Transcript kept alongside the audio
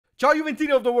Ciao Juventini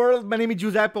of the world, my name is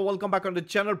Giuseppe, welcome back on the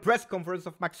channel. Press conference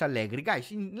of Max Allegri.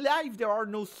 Guys, in life there are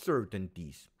no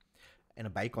certainties.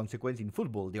 And by consequence in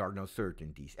football there are no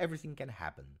certainties. Everything can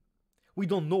happen. We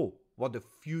don't know what the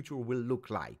future will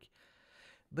look like.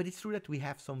 But it's true that we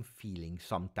have some feelings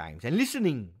sometimes. And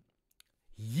listening,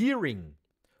 hearing,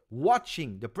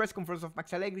 watching the press conference of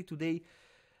Max Allegri today,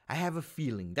 I have a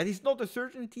feeling that it's not a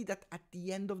certainty that at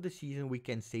the end of the season we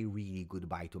can say really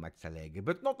goodbye to Max Allegri.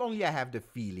 But not only I have the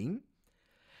feeling,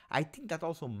 I think that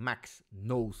also Max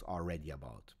knows already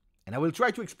about. And I will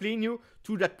try to explain you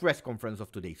through that press conference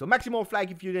of today. So maximum of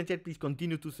like if you didn't yet, please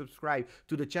continue to subscribe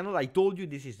to the channel. I told you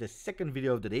this is the second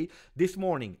video of the day. This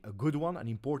morning, a good one, an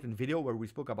important video where we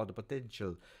spoke about the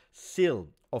potential sale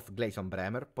of Gleison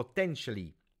Bremer,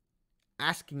 potentially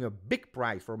asking a big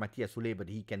price for Mattias Sule, but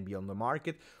he can be on the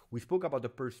market. We spoke about the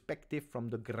perspective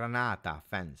from the Granata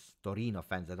fans, Torino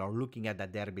fans that are looking at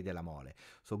that Derby della Mole.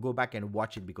 So go back and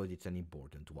watch it because it's an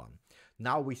important one.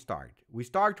 Now we start. We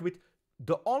start with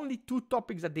the only two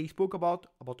topics that they spoke about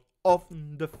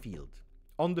on the field.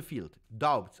 On the field,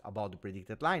 doubts about the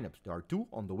predicted lineups. There are two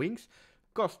on the wings,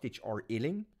 Kostic or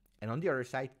Illing. And on the other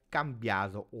side,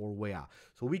 Cambiaso or Weah.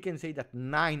 So we can say that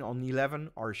 9 on 11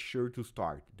 are sure to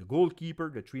start. The goalkeeper,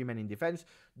 the three men in defense,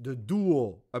 the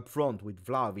duo up front with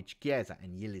Vlahovic, Chiesa,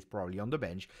 and Yil is probably on the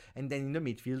bench. And then in the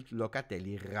midfield,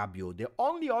 Locatelli, Rabiot. The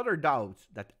only other doubts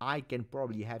that I can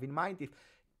probably have in mind is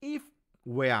if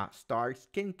Weah starts,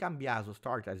 can Cambiaso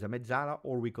start as a mezzala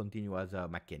or we continue as a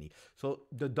McKennie? So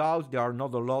the doubts, there are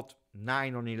not a lot.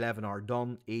 9 on 11 are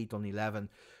done, 8 on 11.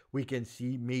 We can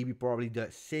see maybe probably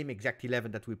the same exact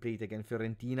 11 that we played against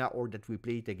Fiorentina or that we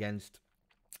played against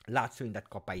Lazio in that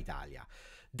Coppa Italia.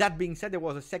 That being said, there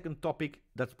was a second topic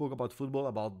that spoke about football,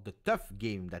 about the tough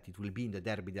game that it will be in the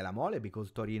Derby della Mole,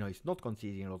 because Torino is not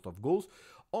conceding a lot of goals.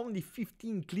 Only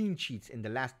 15 clean sheets in the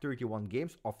last 31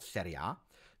 games of Serie A.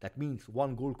 That means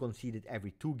one goal conceded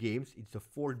every 2 games. It's the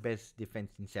 4th best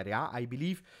defense in Serie A, I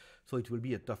believe. So it will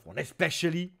be a tough one,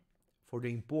 especially for the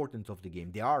importance of the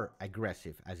game. They are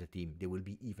aggressive as a team. They will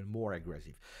be even more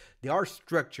aggressive. They are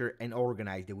structured and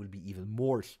organized. They will be even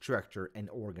more structured and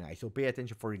organized. So pay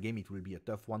attention for the game. It will be a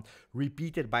tough one.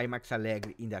 Repeated by Max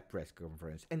Allegri in that press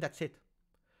conference. And that's it.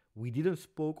 We didn't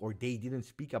spoke, or they didn't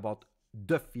speak about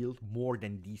the field more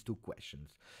than these two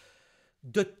questions.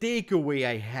 The takeaway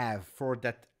I have for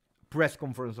that press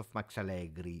conference of Max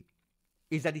Allegri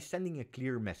is that he's sending a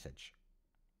clear message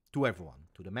to everyone,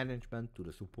 to the management, to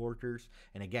the supporters.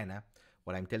 And again,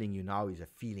 what I'm telling you now is a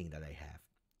feeling that I have.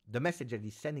 The message that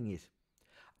he's sending is,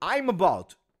 I'm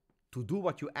about to do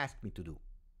what you asked me to do.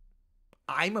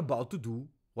 I'm about to do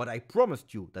what I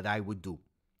promised you that I would do.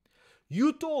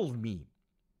 You told me.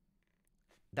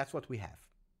 That's what we have.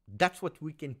 That's what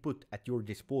we can put at your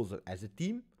disposal as a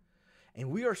team. And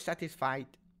we are satisfied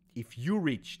if you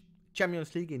reach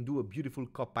Champions League and do a beautiful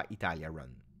Coppa Italia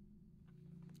run.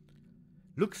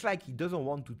 Looks like he doesn't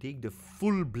want to take the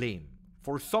full blame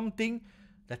for something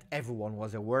that everyone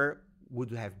was aware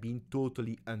would have been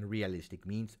totally unrealistic,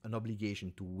 means an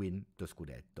obligation to win the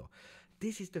Scudetto.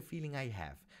 This is the feeling I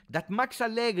have, that Max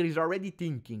Allegri is already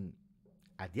thinking,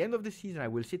 at the end of the season I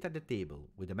will sit at the table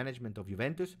with the management of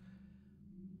Juventus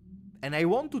and I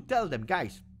want to tell them,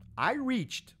 guys, I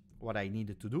reached what I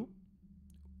needed to do,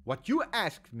 what you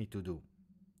asked me to do.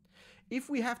 If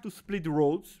we have to split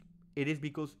roads, it is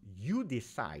because you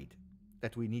decide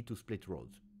that we need to split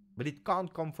roads. But it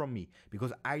can't come from me,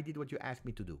 because I did what you asked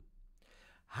me to do.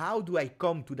 How do I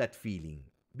come to that feeling?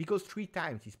 Because 3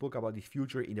 times he spoke about his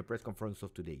future in the press conference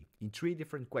of today, in 3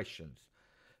 different questions.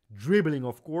 Dribbling,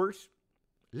 of course.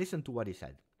 Listen to what he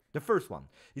said. The first one,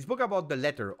 he spoke about the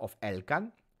letter of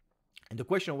Elkan, and the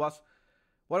question was,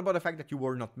 what about the fact that you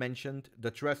were not mentioned,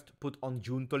 the trust put on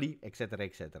Giuntoli, etc.,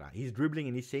 etc. He's dribbling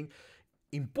and he's saying,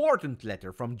 important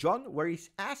letter from John where he's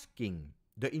asking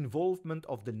the involvement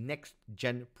of the next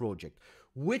gen project,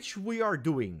 which we are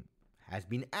doing, has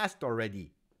been asked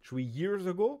already 3 years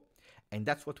ago, and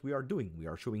that's what we are doing. We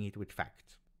are showing it with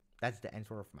facts. That's the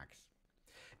answer of Max.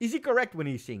 Is he correct when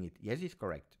he's saying it? Yes, he's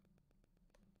correct.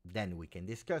 Then we can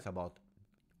discuss about,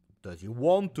 does he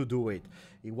want to do it?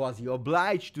 Was he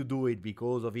obliged to do it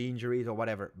because of injuries or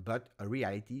whatever? But a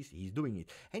reality is he's doing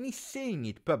it, and he's saying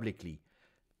it publicly.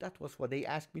 That was what they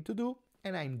asked me to do,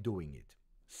 and I'm doing it.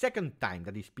 Second time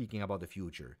that he's speaking about the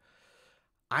future.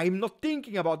 I'm not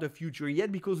thinking about the future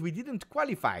yet because we didn't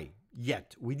qualify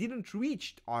yet. We didn't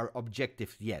reach our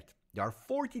objectives yet. There are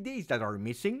 40 days that are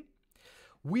missing.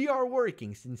 We are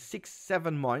working since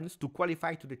 6-7 months to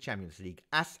qualify to the Champions League,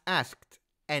 as asked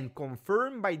and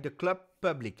confirmed by the club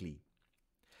publicly.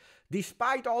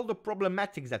 Despite all the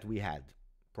problematics that we had,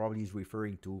 probably is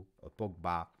referring to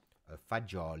Pogba,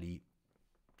 Fagioli.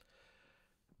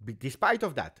 Despite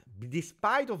of that,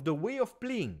 despite of the way of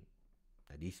playing,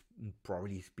 that is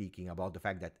probably speaking about the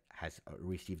fact that has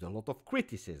received a lot of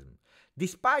criticism.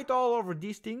 Despite all of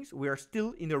these things, we are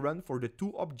still in a run for the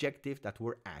 2 objectives that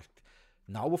were asked.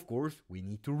 Now, of course, we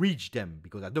need to reach them,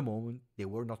 because at the moment, they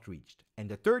were not reached. And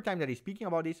the third time that he's speaking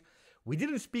about this, we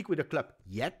didn't speak with the club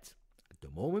yet, at the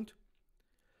moment.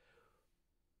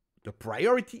 The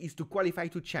priority is to qualify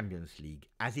to Champions League,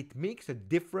 as it makes a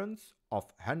difference of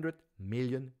 100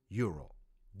 million euro.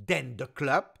 Then the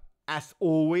club, as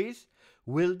always,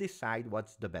 will decide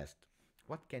what's the best.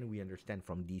 What can we understand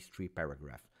from these 3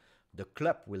 paragraphs? The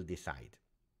club will decide.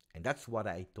 And that's what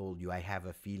I told you. I have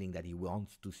a feeling that he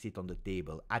wants to sit on the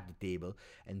table, at the table,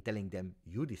 and telling them,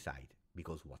 you decide.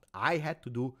 Because what I had to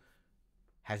do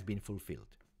has been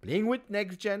fulfilled. Playing with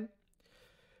Next Gen,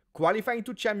 qualifying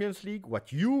to Champions League,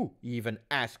 what you even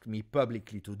asked me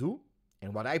publicly to do,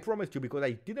 and what I promised you, because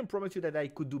I didn't promise you that I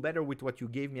could do better with what you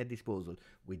gave me at disposal,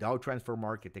 without transfer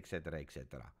market, etc.,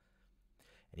 etc.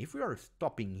 And if we are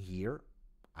stopping here,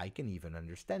 I can even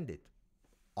understand it.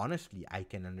 Honestly, I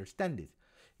can understand it.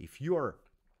 If you're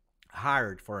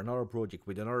hired for another project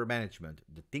with another management,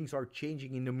 the things are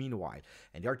changing in the meanwhile,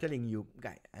 and they're telling you,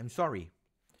 guy, I'm sorry,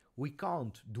 we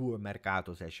can't do a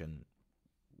Mercato session.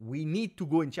 We need to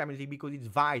go in Champions League because it's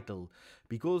vital,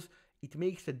 because it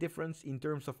makes a difference in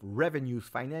terms of revenues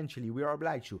financially. We are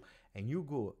obliged to. And you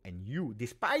go and you,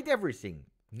 despite everything,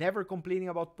 never complaining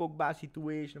about Pogba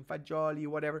situation, Fagioli,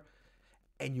 whatever,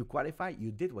 and you qualify,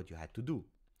 you did what you had to do.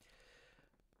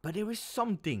 But there is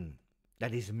something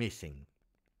that is missing.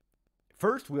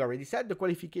 First, we already said the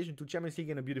qualification to Champions League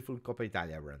and a beautiful Coppa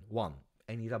Italia run. 1.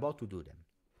 And he's about to do them.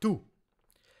 2.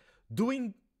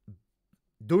 Doing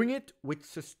it with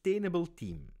sustainable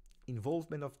team.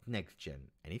 Involvement of Next Gen.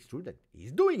 And it's true that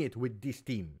he's doing it with this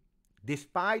team.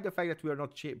 Despite the fact that we are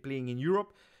not playing in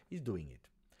Europe, he's doing it.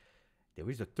 There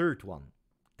is a third one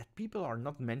that people are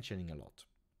not mentioning a lot.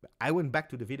 I went back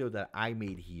to the video that I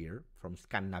made here from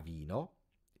Scannavino.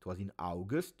 It was in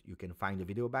August. You can find the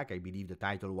video back. I believe the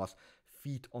title was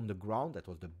Feet on the Ground. That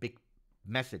was the big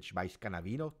message by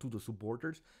Scannavino to the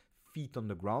supporters. Feet on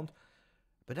the ground.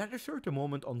 But at a certain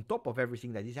moment, on top of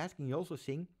everything that he's asking, he's also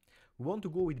saying, we want to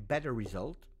go with better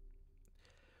result.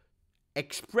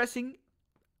 Expressing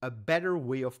a better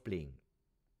way of playing.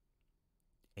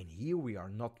 And here we are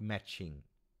not matching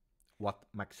what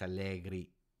Max Allegri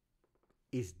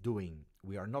is doing.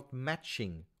 We are not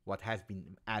matching what has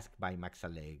been asked by Max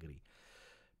Allegri.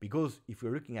 Because if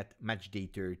we're looking at match day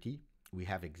 30, we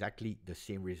have exactly the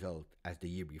same result as the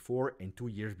year before and 2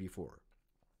 years before.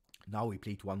 Now we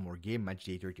played one more game, match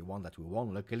day 31, that we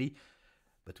won, luckily.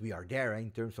 But we are there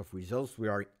in terms of results. We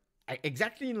are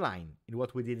exactly in line in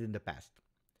what we did in the past.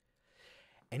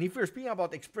 And if we're speaking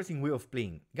about expressing way of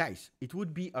playing, guys, it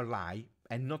would be a lie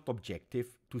and not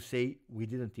objective to say we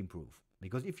didn't improve.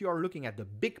 Because if you are looking at the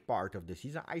big part of the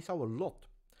season, I saw a lot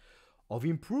of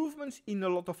improvements in a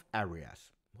lot of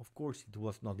areas. Of course, it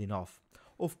was not enough.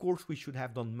 Of course, we should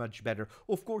have done much better.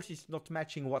 Of course, it's not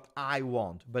matching what I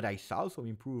want. But I saw some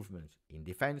improvements in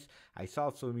defense. I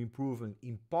saw some improvement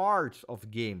in parts of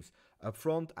games. Up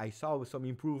front, I saw some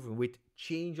improvement with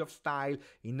change of style.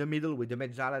 In the middle, with the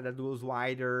mezzala that goes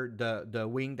wider, the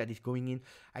wing that is going in.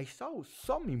 I saw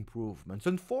some improvements.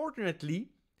 Unfortunately,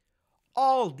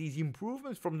 all these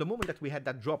improvements from the moment that we had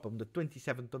that drop on the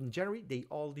 27th of January, they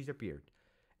all disappeared.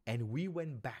 And we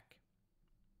went back.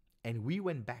 And we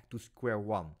went back to square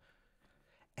one.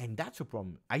 And that's a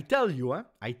problem. I tell you,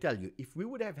 if we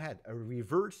would have had a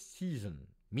reverse season,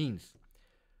 means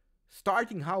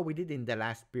starting how we did in the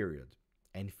last period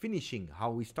and finishing how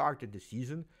we started the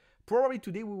season, probably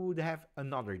today we would have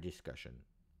another discussion.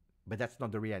 But that's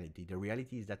not the reality. The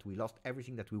reality is that we lost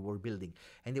everything that we were building.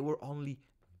 And they were only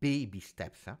baby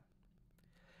steps.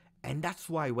 And that's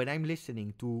why when I'm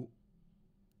listening to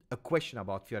a question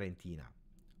about Fiorentina,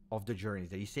 of the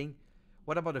journalists, that he's saying,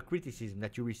 what about the criticism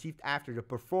that you received after the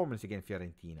performance against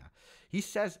Fiorentina? He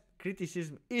says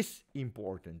criticism is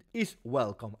important, is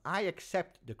welcome. I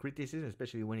accept the criticism,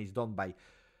 especially when it's done by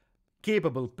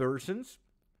capable persons.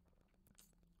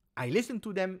 I listen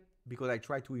to them because I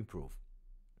try to improve.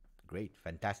 Great,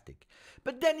 fantastic.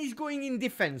 But then he's going in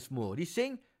defense mode. He's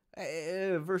saying,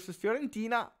 versus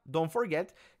Fiorentina, don't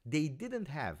forget, they didn't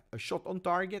have a shot on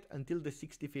target until the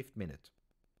 65th minute.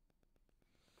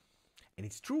 And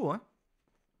it's true, huh?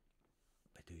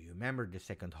 But do you remember the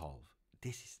second half?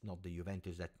 This is not the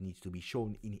Juventus that needs to be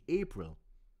shown in April.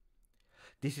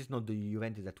 This is not the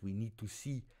Juventus that we need to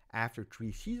see after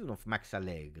 3 seasons of Max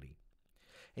Allegri.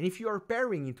 And if you are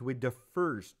pairing it with the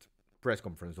first press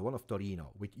conference, the one of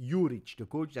Torino, with Juric, the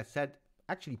coach, that said,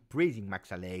 actually praising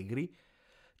Max Allegri,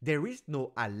 there is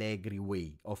no Allegri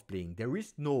way of playing. There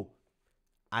is no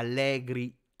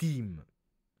Allegri team.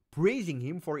 Praising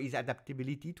him for his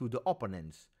adaptability to the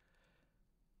opponents.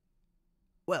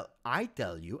 Well, I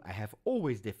tell you, I have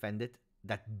always defended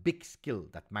that big skill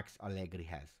that Max Allegri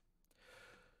has.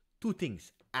 Two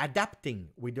things. Adapting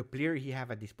with the player he have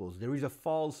at disposal. There is a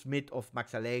false myth of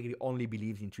Max Allegri only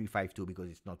believes in 3-5-2, because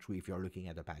it's not true if you're looking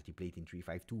at the past. He played in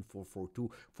 3-5-2, 4-4-2,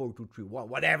 4-2-3-1,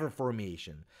 whatever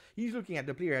formation. He's looking at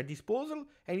the player at disposal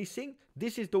and he's saying,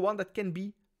 this is the one that can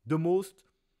be the most,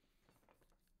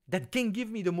 that can give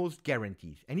me the most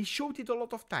guarantees. And he showed it a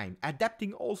lot of time,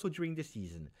 adapting also during the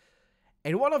season.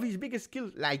 And one of his biggest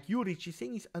skills, like Juric is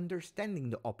saying, is understanding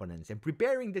the opponents and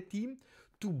preparing the team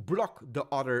to block the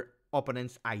other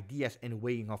opponent's ideas and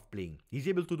way of playing. He's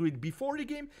able to do it before the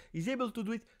game, he's able to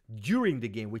do it during the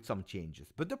game with some changes.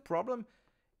 But the problem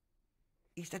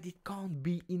is that it can't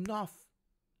be enough,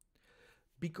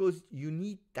 because you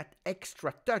need that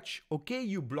extra touch. Okay,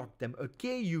 you block them,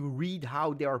 okay, you read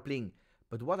how they are playing,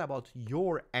 but what about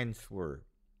your answer?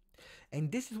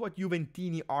 And this is what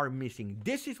Juventini are missing.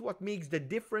 This is what makes the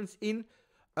difference in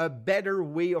a better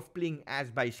way of playing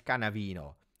as by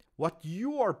Scanavino. What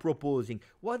you are proposing,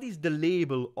 what is the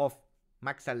label of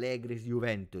Max Allegri's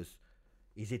Juventus?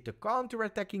 Is it a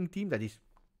counter-attacking team that is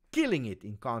killing it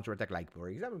in counter-attack, like, for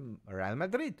example, Real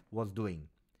Madrid was doing?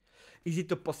 Is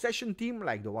it a possession team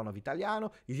like the one of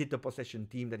Italiano? Is it a possession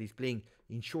team that is playing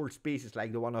in short spaces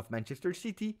like the one of Manchester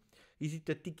City? Is it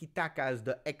a tiki-taka as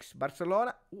the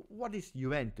ex-Barcelona? What is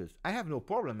Juventus? I have no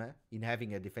problem in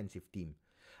having a defensive team.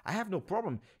 I have no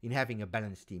problem in having a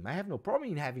balanced team. I have no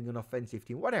problem in having an offensive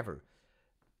team, whatever.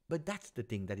 But that's the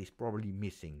thing that is probably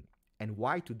missing. And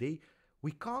why today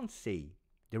we can't say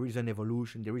there is an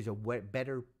evolution, there is a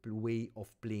better way of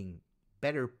playing,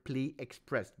 better play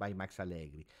expressed by Max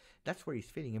Allegri. That's where he's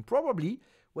failing. And probably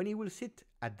when he will sit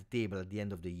at the table at the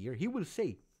end of the year, he will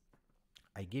say,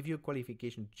 I give you a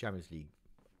qualification to Champions League.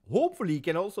 Hopefully he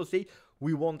can also say,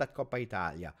 we won that Coppa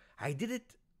Italia. I did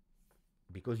it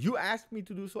because you asked me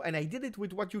to do so, and I did it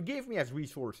with what you gave me as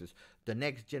resources. The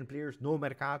next gen players, no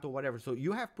mercato, whatever. So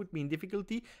you have put me in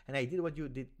difficulty, and I did what you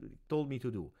told me to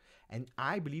do. And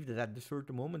I believe that at a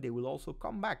certain moment, they will also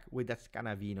come back with that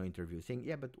Scanavino interview, saying,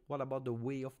 yeah, but what about the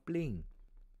way of playing?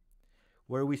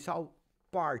 Where we saw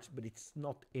parts, but it's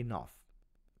not enough.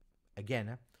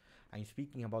 Again, I'm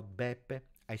speaking about Beppe.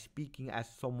 I'm speaking as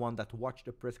someone that watched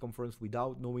the press conference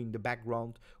without knowing the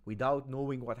background, without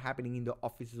knowing what's happening in the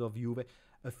offices of Juve.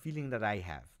 A feeling that I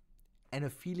have, and a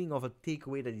feeling of a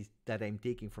takeaway that I'm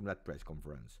taking from that press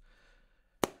conference.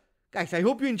 Guys, I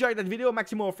hope you enjoyed that video.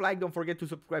 Maximum of like. Don't forget to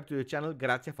subscribe to the channel.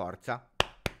 Grazie, forza,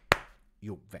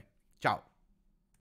 Juve. Ciao.